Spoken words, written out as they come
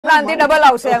ક્રાંતિ ડબલ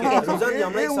આવશે એમ કે રુઝાનજી,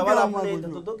 હમણાં એક સવાલ આપણને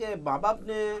થતો હતો કે મા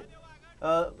બાપને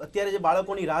અત્યારે જે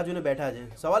બાળકોની રાહ જોઈને બેઠા છે,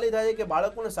 સવાલ એ થાય છે કે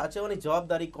બાળકોને સાચવવાની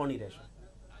જવાબદારી કોની રહેશે?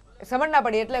 સમજ ના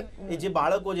પડી. એટલે એ જે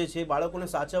બાળકો જે છે, બાળકોને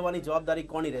સાચવવાની જવાબદારી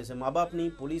કોની રહેશે? મા બાપની,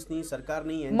 પોલીસની,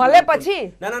 સરકારની? મળે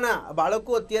પછી ના,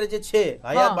 બાળકો અત્યારે જે છે,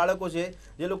 હયાત બાળકો છે,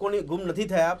 જે લોકોની ગુમ નથી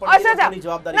થયા, પણ એ લોકોની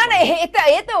જવાબદારી. ના,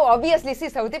 એ તો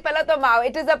ઓબ્વિયસલી સૌથી પહેલા તો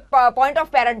it is a point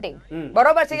of parenting.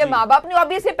 બરોબર છે કે મા બાપની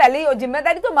ઓબ્વિયસલી પહેલી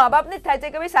જિમ્મેદારી તો મા બાપની જ થાય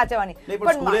છે કે ભાઈ સાચવવાની.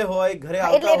 પણ સ્કૂલે હોય, ઘરે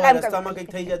આવતા હોય, રસ્તામાં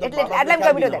કંઈક થઈ જાય તો એટલે એમ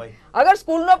કમ્પ્લીટ થાય. અગર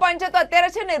સ્કૂલનો પોઈન્ટ છે તો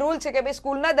અત્યારે છે ને રૂલ છે કે ભાઈ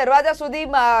સ્કૂલના દરવાજા સુધી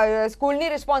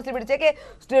સ્કૂલની રિસ્પોન્સિબિલિટી છે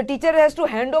કે teacher has to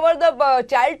hand over the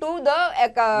child to the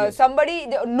somebody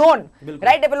known,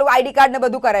 right? પેલું આઈડી કાર્ડ ને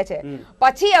બધું કરે છે,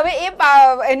 પછી હવે એ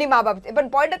એની મા બાપ. પણ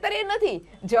પોઈન્ટ અત્યારે એ નથી.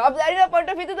 જવાબદારીનો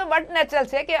પોઈન્ટ ઓફ વ્યૂ તો બટ નેચરલ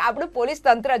છે કે આપણું પોલીસ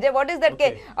તંત્ર જે વોટ ઇઝ ધેટ કે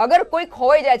અગર કોઈ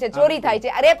ખોવાઈ જાય છે, ચોરી થાય છે,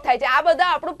 રેપ થાય છે, આ બધા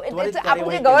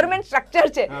આપણું જે ગવર્મેન્ટ સ્ટ્રક્ચર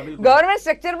છે, ગવર્મેન્ટ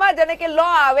સ્ટ્રક્ચરમાં જેને કે લો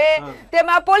આવે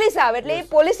તેમાં પોલીસ આવે, એટલે એ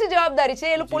પોલીસની જવાબદારી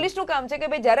છે. એ પોલીસનું કામ છે કે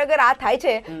ભાઈ જ્યારે અગર આ થાય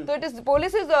છે તો it is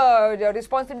police is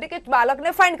responsibility કે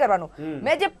બાળકને ફાઇન્ડ કરવાનું.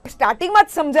 મેં જે સ્ટાર્ટિંગમાં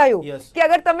જ સમજાયું કે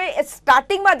અગર તમે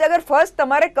સ્ટાર્ટિંગમાં જ અગર ફર્સ્ટ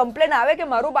તમારે કમ્પ્લેન આવે કે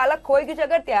મારું બાળક ખોઈ ગયું છે,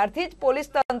 અગર ત્યારથી જ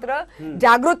પોલીસ તંત્ર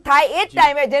જાગૃત થાય એ જ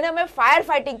ટાઈમે, જેને અમે ફાયર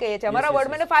ફાઇટિંગ કહીએ છીએ, અમારા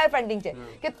વર્ડમાં ફાયર ફાઇટિંગ છે,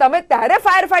 કે તમે ત્યારે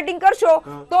ફાયર ફાઇટિંગ કરશો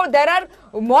તો ધેર આર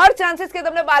મોર ચાન્સીસ કે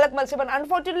તમને બાળક મળશે. પણ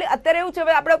અનફોર્ચ્યુનેટલી અત્યારે એવું છે,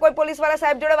 આપણે કોઈ પોલીસ વાળા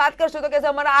સાહેબ જોડે વાત કરશું તો કે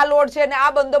અમારા આ લોડ છે ને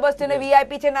આ બંદોબસ્ત છે ને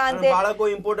વીઆઈપી છે ને અંતે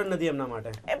બાળકો ઇમ્પોર્ટન્ટ નથી એમના માટે.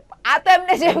 આ તો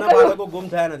એમને જે બાળકો ગુમ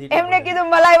થયા નથી, એમને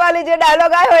કીધું મલાઈ વાલી જે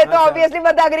ડાયલોગ આવ્યો હોય તો ઓબ્વિયસલી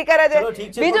બધા એગ્રી કરે છે.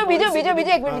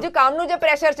 બીજું કામનું જે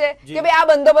પ્રેશર છે કે ભાઈ આ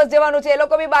બંદોબસ્ત જવાનું છે, એ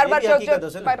લોકો બી બાર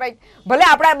ભલે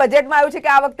આપણા બજેટમાં આવ્યું છે કે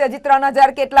આ વખતે હજી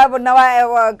 3000 કેટલા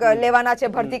નવા લેવાના છે,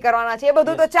 ભરતી કરવાના છે, એ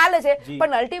બધું તો ચાલે છે,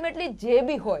 પણ અલ્ટિમેટલી જે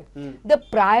બી હોય the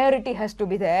priority has two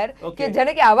B there. કે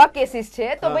જેને કે આવા કેસીસ છે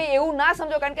તો ભાઈ એવું ના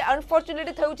સમજો, કારણ કે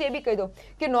અનફોર્ચ્યુનેટલી થયું છે એ બી કહી દો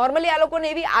કે નોર્મલી આ લોકોને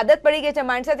એવી આદત પડી ગઈ છે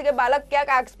માઇન્ડસેટ કે બાળક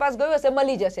ક્યાંક આસપાસ ગયું હશે,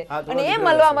 મળી જશે, અને એ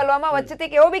મળવામાં વચ્ચેથી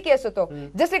એક એવો બી કેસ હતો,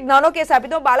 જસ્ટ એક નાનો કેસ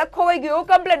આપી દો, બાળક ખોવાઈ ગયું એવું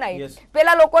કમ્પ્લેન આવી,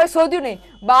 પેલા લોકોએ શોધ્યું નહીં,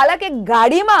 બાળક એક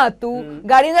ગાડીમાં હતું,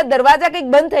 ગાડીના દરવાજા કંઈક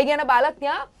બંધ થઈ ગયા અને બાળક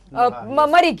ત્યાં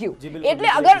મરી ગયું. એટલે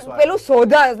અગર પેલું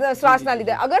શ્વાસ ના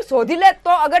લીધે અગર શોધી લે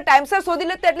તો, અગર ટાઈમસર શોધી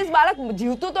લે તો એટલીસ્ટ બાળક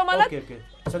જીવતું તો મળે.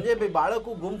 સંજયભાઈ,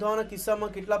 બાળકો ગુમ થવાના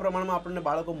કિસ્સામાં કેટલા પ્રમાણમાં આપણને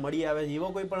બાળકો મળી આવે છે?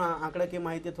 એવો કોઈ પણ આંકડા કે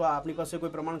માહિતી અથવા આપણી પાસે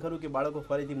કોઈ પ્રમાણ ખરું કે બાળકો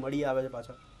ફરીથી મળી આવે છે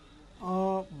પાછા?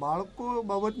 બાળકો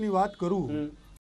બાબતની વાત કરું